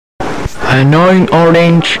Annoying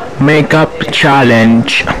Orange Makeup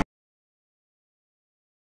Challenge.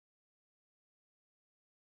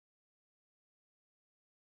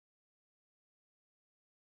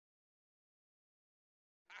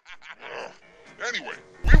 Anyway,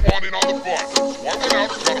 we want in on the fun, so I went out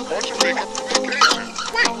and got a bunch of makeup for the occasion.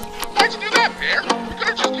 Wait, why'd you do that, Bear? We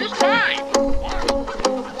could've just used mine. What?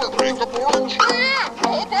 You wear makeup orange? Oh yeah, the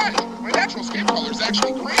whole bunch. My natural skin color's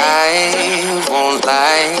actually green. I won't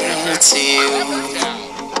lie to you.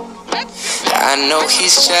 I know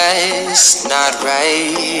he's just not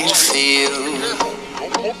right for you.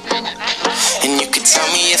 And you could tell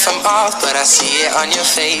me if I'm off, but I see it on your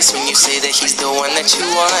face when you say that he's the one that you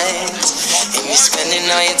want. And you're spending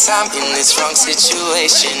all your time in this wrong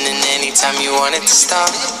situation, and anytime you want it to stop,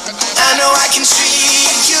 I know I can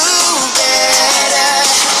treat you better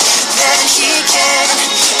than he can.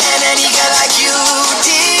 And any girl like you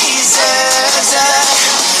deserves a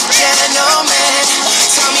gentleman.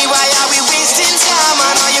 Tell me, why are we wasting time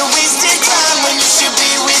on all your wasted time when you should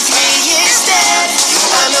be with me instead?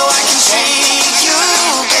 I know I can treat you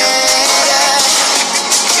better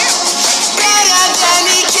than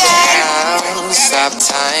he can. I'll stop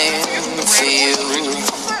time for you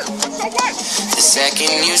the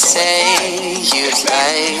second you say you'd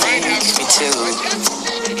like me to.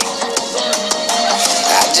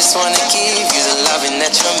 I just wanna give you the loving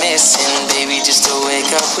that you're missing, baby. Just to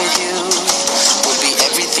wake up with you will be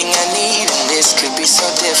everything I need, and this could be so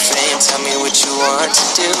different. Tell me what you want to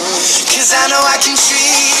do, 'cause I know I can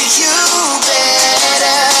treat you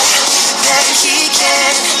better than he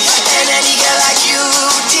can. And any girl like you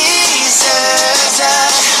deserves a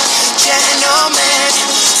gentleman.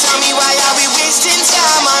 Tell me, why are we wasting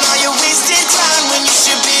time on all your wasted time when you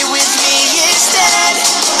should be with me instead?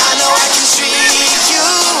 I know I can treat you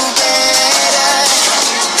better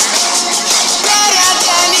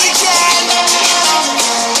than he can.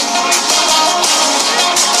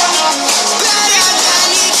 Better than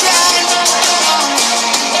he can.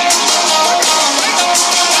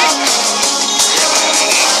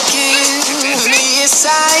 Give me a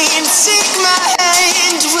sign, take my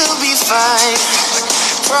hand, we'll be fine.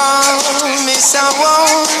 Promise I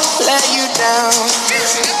won't let you down.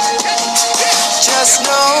 Just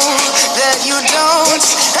know that you don't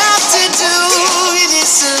have to do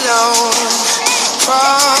this alone.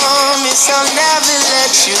 Promise I'll never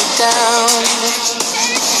let you down.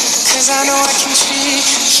 'Cause I know I can treat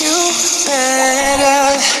you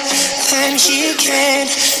better than he can.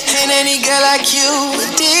 And any girl like you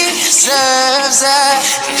deserves a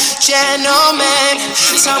gentleman.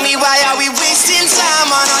 Tell me, why are we wasting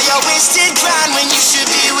time on all your wasted grind when you should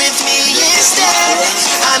be with me instead?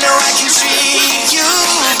 I know I can treat you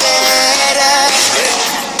better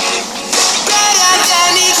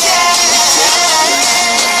than he can.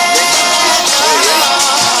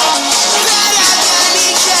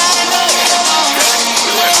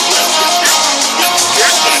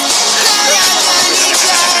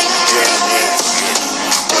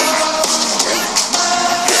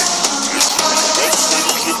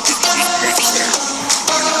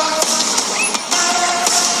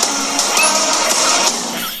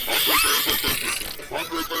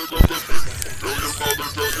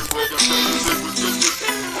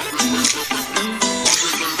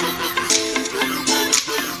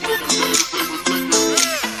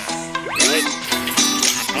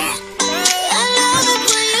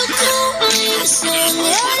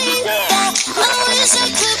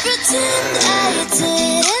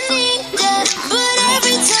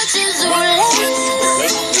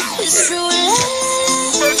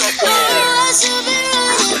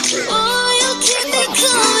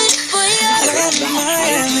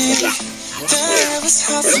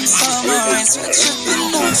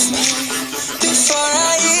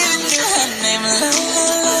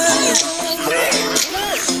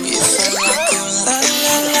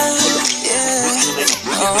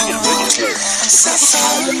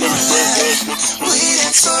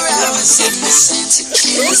 Waiting for hours in the same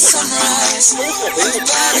tequila sunrise.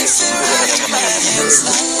 Body feel right in my hands,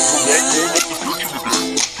 la la la.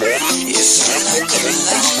 You feel like a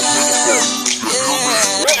la la la.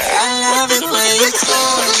 Yeah, I love it when you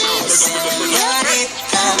call me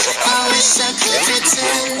señorita. I wish I could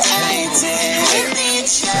pretend I didn't need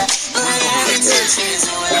ya, but every touch is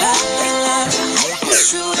a la la la. It's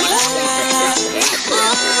true, la la la.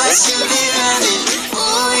 Oh, I should be running.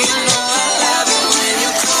 Oh, you know I love it when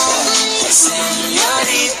you call me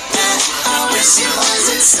señorita. I wish it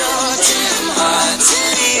wasn't so damn hard to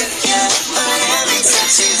leave, yeah, but every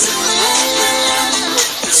touch is a la la la.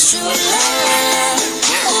 It's true, la la la.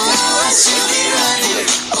 Oh, I should be running.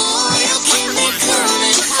 Oh, you keep me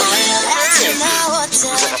coming for you.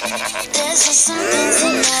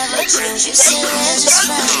 friends, you say we're just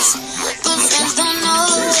friends, but friends don't know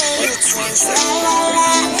the way it tastes. La la la.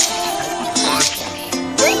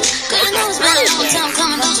 God knows been a long time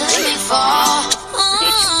coming, don't you let me fall.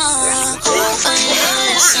 But you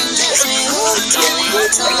listen, just me, who told me what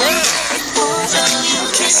to learn? Your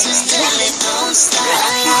kisses deadly, don't stop.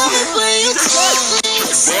 I love it when you call me,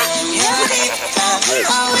 señorita.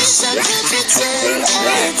 I wish I could pretend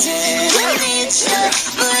I didn't need you,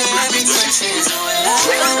 but every touch is a lie.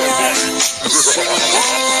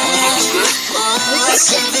 Oh, I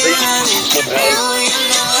should be running. Oh, you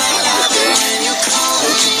know I love it when you call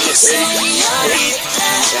me, señorita.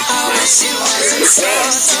 I wish it wasn't so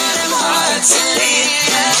damn hard to leave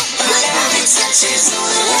you, but every touch is a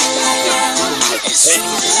lie. It's true.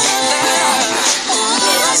 Oh,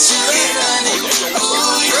 I should be running.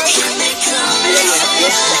 Oh, you keep me coming for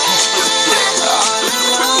you. All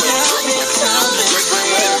around I'll be coming for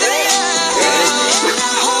you. And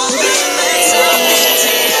I hope it makes a big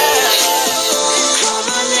deal. Call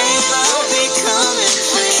my name, I'll be coming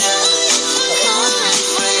for you. Coming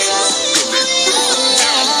for you.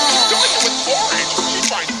 Doing it with Orange, she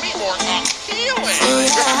finds me more appealing.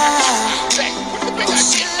 Hey, what's the big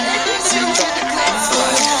idea?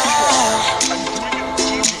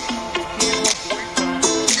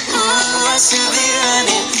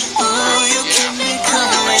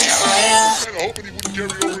 Hoping he wouldn't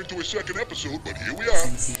carry over into a second episode, but here we are.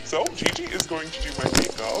 So, Gigi is going to do my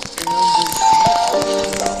makeup, and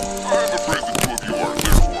I'm afraid the two of you are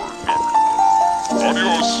therefore not.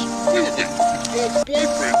 Adios. Wait. Well,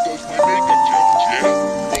 boyfriend does my makeup challenge, yeah?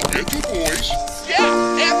 Well, we're two boys.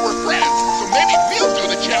 Yeah, and we're friends, so maybe we'll do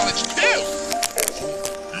the challenge too.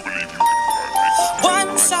 You believe you can apply makeup?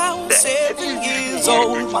 Once I was 7 years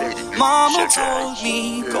old, my mama told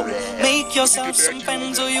me, go make yourself some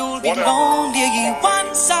friends or you'll be lonely.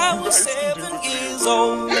 Once I was 7 years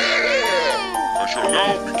old. Yeah! I shall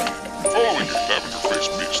now begin following your lavender face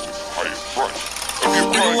mist in higher front.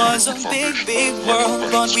 It was a big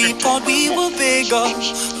world, but we thought we were bigger,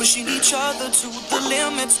 pushing each other to the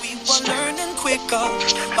limits. We were learning quicker.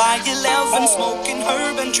 By 11, smoking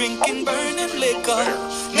herb and drinking burning liquor.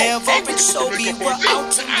 Never rich, so we were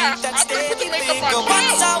out to meet that steady figure.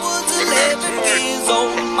 Once I was 11 years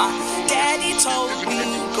old, my daddy told me,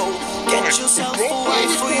 go get yourself a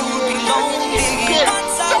wife or you'll be lonely.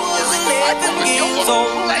 Once I was 11 years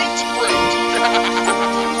old.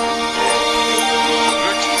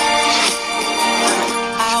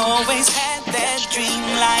 Always had that dream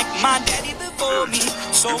like my daddy before me.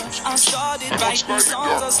 So I started writing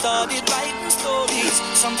songs, I started writing stories.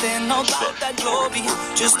 Something about that glory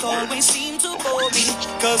just always seemed to bore me,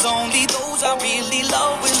 cause only those I really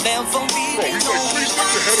love will ever really know me.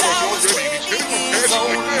 Once I was 20 years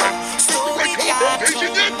old, my story got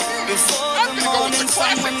told before the morning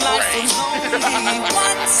sun when life was lonely.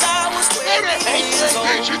 Once I was 20 years old.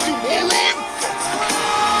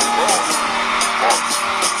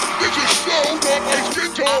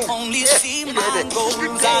 I only see my goals,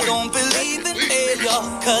 I don't believe in failure,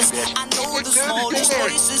 cause I know the smallest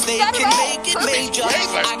choices, they can make it major.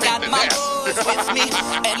 I got my boys with me,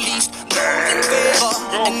 at least those in favor.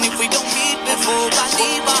 And if we don't meet before I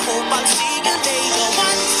leave, I hope I'll see you later.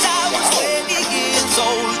 Once I was 20 years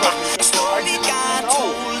old, my story got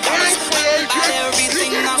told. I was about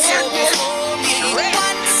everything I saw before me.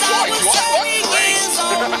 Once I was 20 years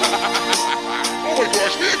old. Oh my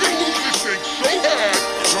gosh, we're gonna lose this thing so bad!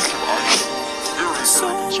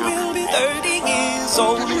 Soon we'll be 30 years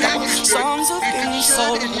old. Songs have been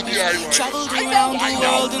sold. Traveled around the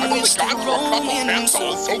world and we're still rolling.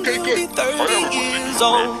 Soon we'll be 30 years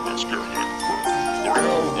old.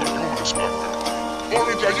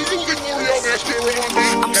 Orange, are you using L'Oreal mascara on me?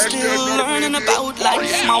 I'm still learning about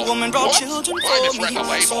life. My woman brought children for me,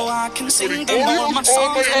 so I can sing them all my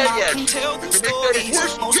songs and I can tell the stories.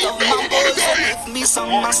 Most of my boys are with me, some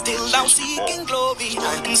are still out seeking glory,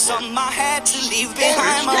 and some I had to leave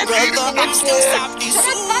behind. My brother, I'm still softly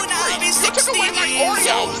soon. I'll be 60 years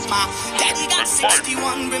old. My daddy got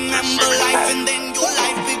 61. Remember life, and then your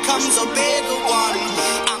life becomes a better one.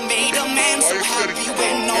 I made a man so happy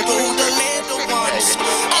when I rode the little ones.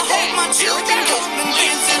 I hope my children come and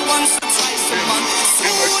visit once or twice a month.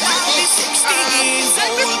 Soon I'll be 60 years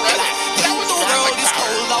old. But I think the world is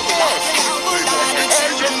cold. I will have a lot of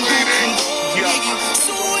children who can bore me.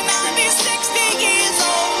 Soon I'll be 60 years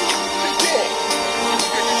old.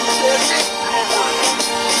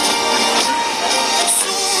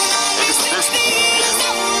 Soon I'll be 60 years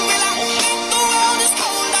old. Will I think the world is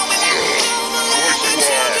cold? I will have a lot of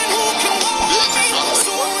children who can bore me.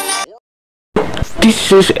 Soon I'll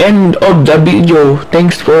This is end of the video.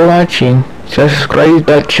 Thanks for watching. subscribe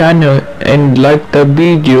the channel and like the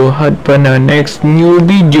video. Hotpan na next new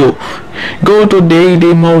video. Go to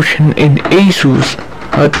Dailymotion in ASUS.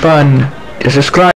 Hotpan. Subscribe.